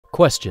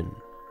Question: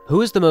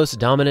 who is the most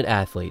dominant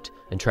athlete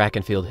in track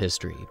and field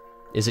history?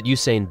 Is it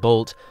Usain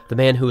Bolt, the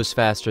man who is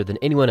faster than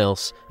anyone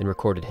else in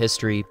recorded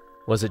history?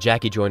 Was it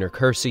Jackie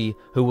Joyner-Kersee,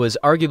 who was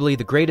arguably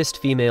the greatest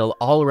female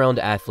all-around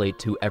athlete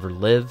to ever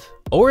live?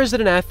 Or is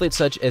it an athlete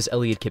such as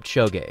Eliud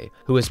Kipchoge,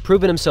 who has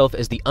proven himself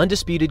as the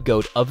undisputed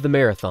GOAT of the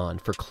marathon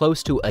for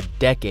close to a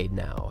decade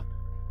now?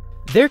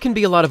 There can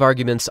be a lot of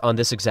arguments on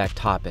this exact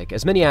topic,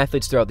 as many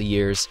athletes throughout the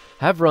years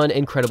have run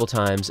incredible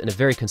times in a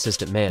very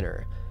consistent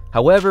manner.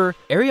 However,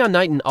 Erriyon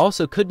Knighton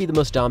also could be the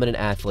most dominant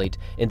athlete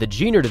in the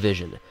junior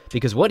division,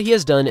 because what he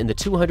has done in the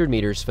 200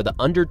 meters for the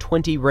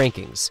under-20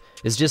 rankings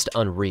is just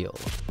unreal.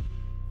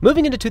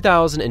 Moving into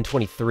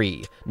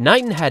 2023,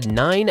 Knighton had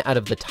 9 out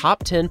of the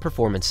top 10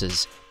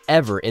 performances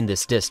ever in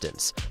this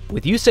distance,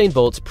 with Usain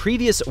Bolt's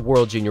previous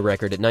world junior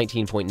record at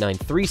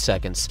 19.93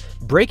 seconds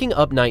breaking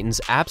up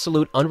Knighton's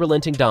absolute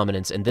unrelenting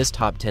dominance in this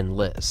top 10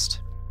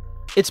 list.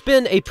 It's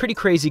been a pretty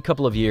crazy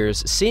couple of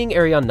years seeing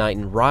Erriyon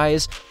Knighton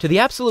rise to the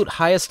absolute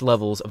highest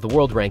levels of the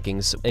world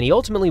rankings, and he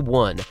ultimately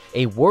won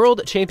a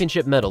world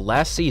championship medal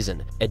last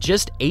season at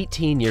just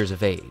 18 years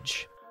of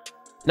age.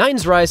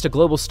 Knighton's rise to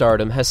global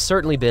stardom has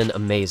certainly been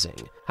amazing.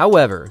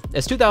 However,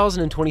 as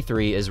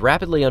 2023 is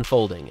rapidly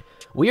unfolding,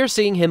 we are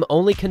seeing him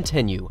only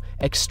continue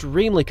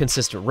extremely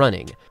consistent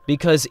running,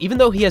 because even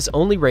though he has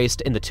only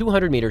raced in the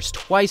 200 meters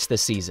twice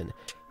this season,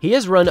 he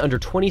has run under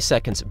 20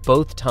 seconds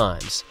both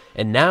times,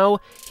 and now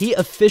he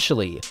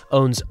officially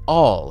owns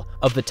all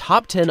of the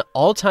top 10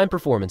 all-time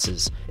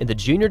performances in the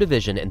junior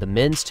division in the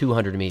men's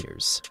 200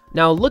 meters.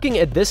 Now, looking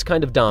at this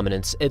kind of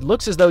dominance, it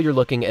looks as though you're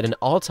looking at an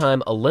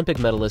all-time Olympic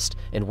medalist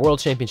and world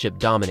championship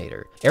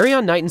dominator.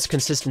 Erriyon Knighton's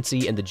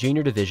consistency in the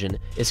junior division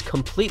is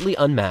completely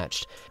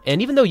unmatched,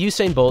 and even though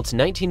Usain Bolt's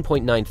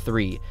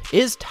 19.93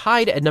 is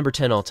tied at number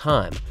 10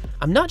 all-time,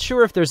 I'm not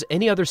sure if there's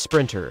any other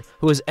sprinter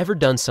who has ever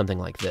done something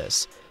like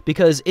this,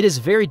 because it is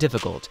very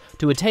difficult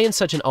to attain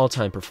such an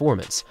all-time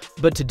performance,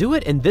 but to do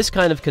it in this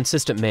kind of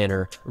consistent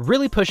manner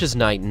really pushes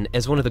Knighton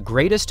as one of the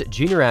greatest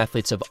junior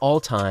athletes of all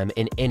time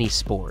in any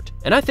sport,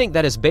 and I think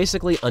that is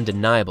basically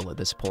undeniable at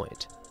this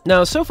point.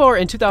 Now, so far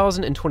in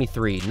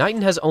 2023,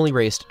 Knighton has only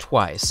raced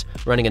twice,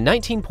 running a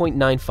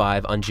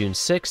 19.95 on June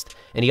 6th,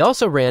 and he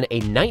also ran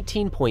a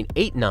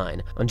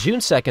 19.89 on June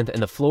 2nd in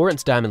the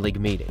Florence Diamond League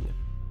meeting.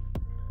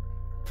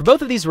 For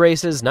both of these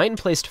races, Knighton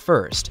placed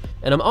first,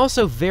 and I'm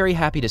also very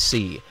happy to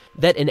see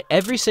that in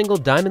every single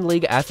Diamond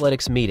League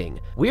athletics meeting,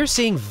 we are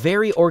seeing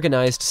very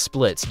organized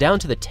splits down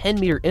to the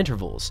 10-meter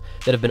intervals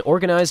that have been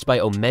organized by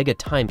Omega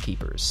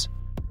timekeepers.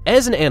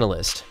 As an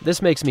analyst,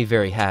 this makes me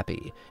very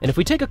happy, and if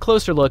we take a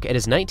closer look at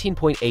his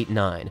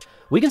 19.89,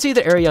 we can see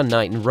that Erriyon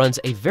Knighton runs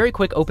a very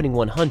quick opening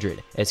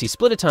 100, as he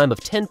split a time of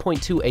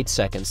 10.28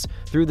 seconds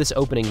through this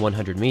opening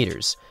 100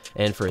 meters,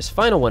 and for his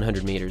final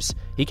 100 meters,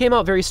 he came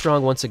out very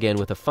strong once again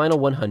with a final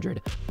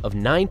 100 of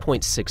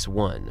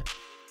 9.61.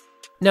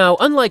 Now,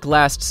 unlike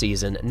last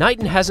season,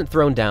 Knighton hasn't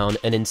thrown down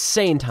an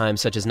insane time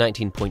such as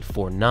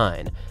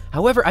 19.49.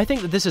 However, I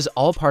think that this is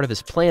all part of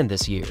his plan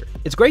this year.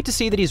 It's great to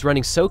see that he's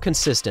running so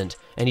consistent,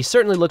 and he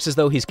certainly looks as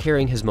though he's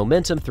carrying his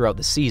momentum throughout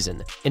the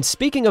season. And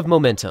speaking of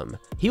momentum,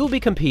 he will be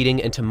competing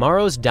in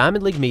tomorrow's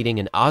Diamond League meeting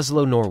in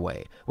Oslo,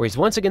 Norway, where he's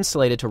once again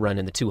slated to run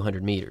in the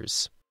 200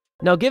 meters.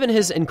 Now, given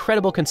his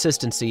incredible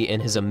consistency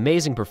and his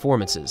amazing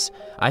performances,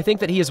 I think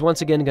that he is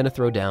once again going to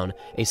throw down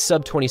a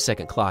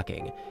sub-20-second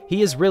clocking.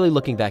 He is really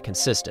looking that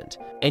consistent.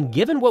 And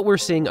given what we're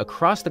seeing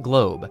across the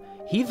globe,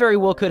 he very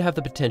well could have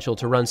the potential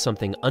to run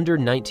something under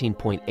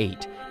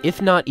 19.8,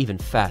 if not even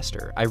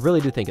faster. I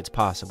really do think it's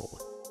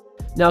possible.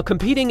 Now,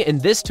 competing in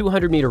this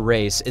 200-meter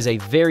race is a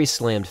very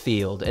slammed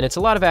field, and it's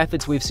a lot of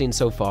athletes we've seen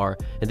so far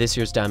in this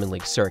year's Diamond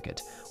League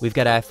circuit. We've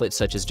got athletes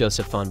such as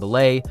Joseph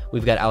Fahnbulleh,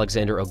 we've got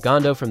Alexander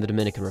Ogando from the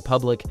Dominican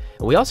Republic,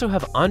 and we also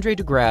have Andre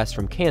DeGrasse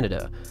from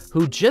Canada,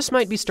 who just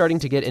might be starting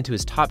to get into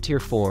his top-tier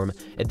form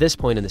at this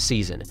point in the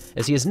season,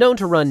 as he is known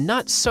to run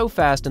not so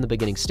fast in the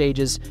beginning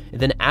stages, and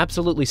then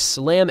absolutely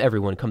slam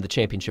everyone come the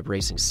championship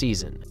racing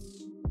season.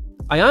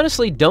 I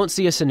honestly don't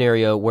see a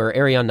scenario where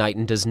Erriyon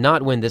Knighton does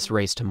not win this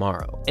race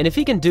tomorrow, and if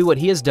he can do what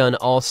he has done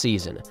all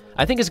season,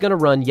 I think he's going to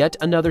run yet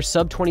another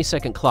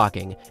sub-20-second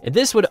clocking, and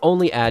this would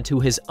only add to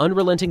his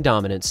unrelenting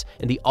dominance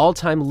in the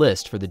all-time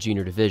list for the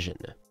junior division.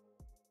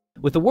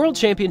 With the World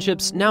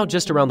Championships now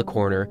just around the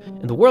corner,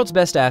 and the world's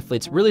best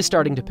athletes really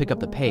starting to pick up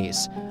the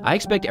pace, I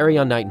expect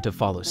Erriyon Knighton to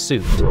follow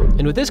suit.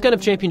 And with this kind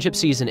of championship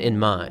season in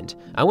mind,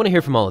 I want to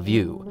hear from all of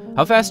you.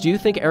 How fast do you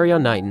think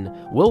Erriyon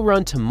Knighton will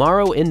run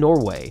tomorrow in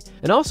Norway?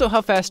 And also,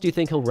 how fast do you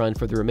think he'll run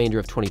for the remainder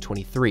of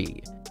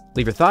 2023?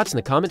 Leave your thoughts in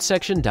the comments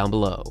section down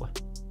below.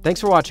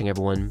 Thanks for watching,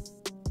 everyone.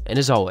 And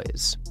as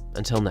always,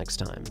 until next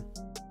time.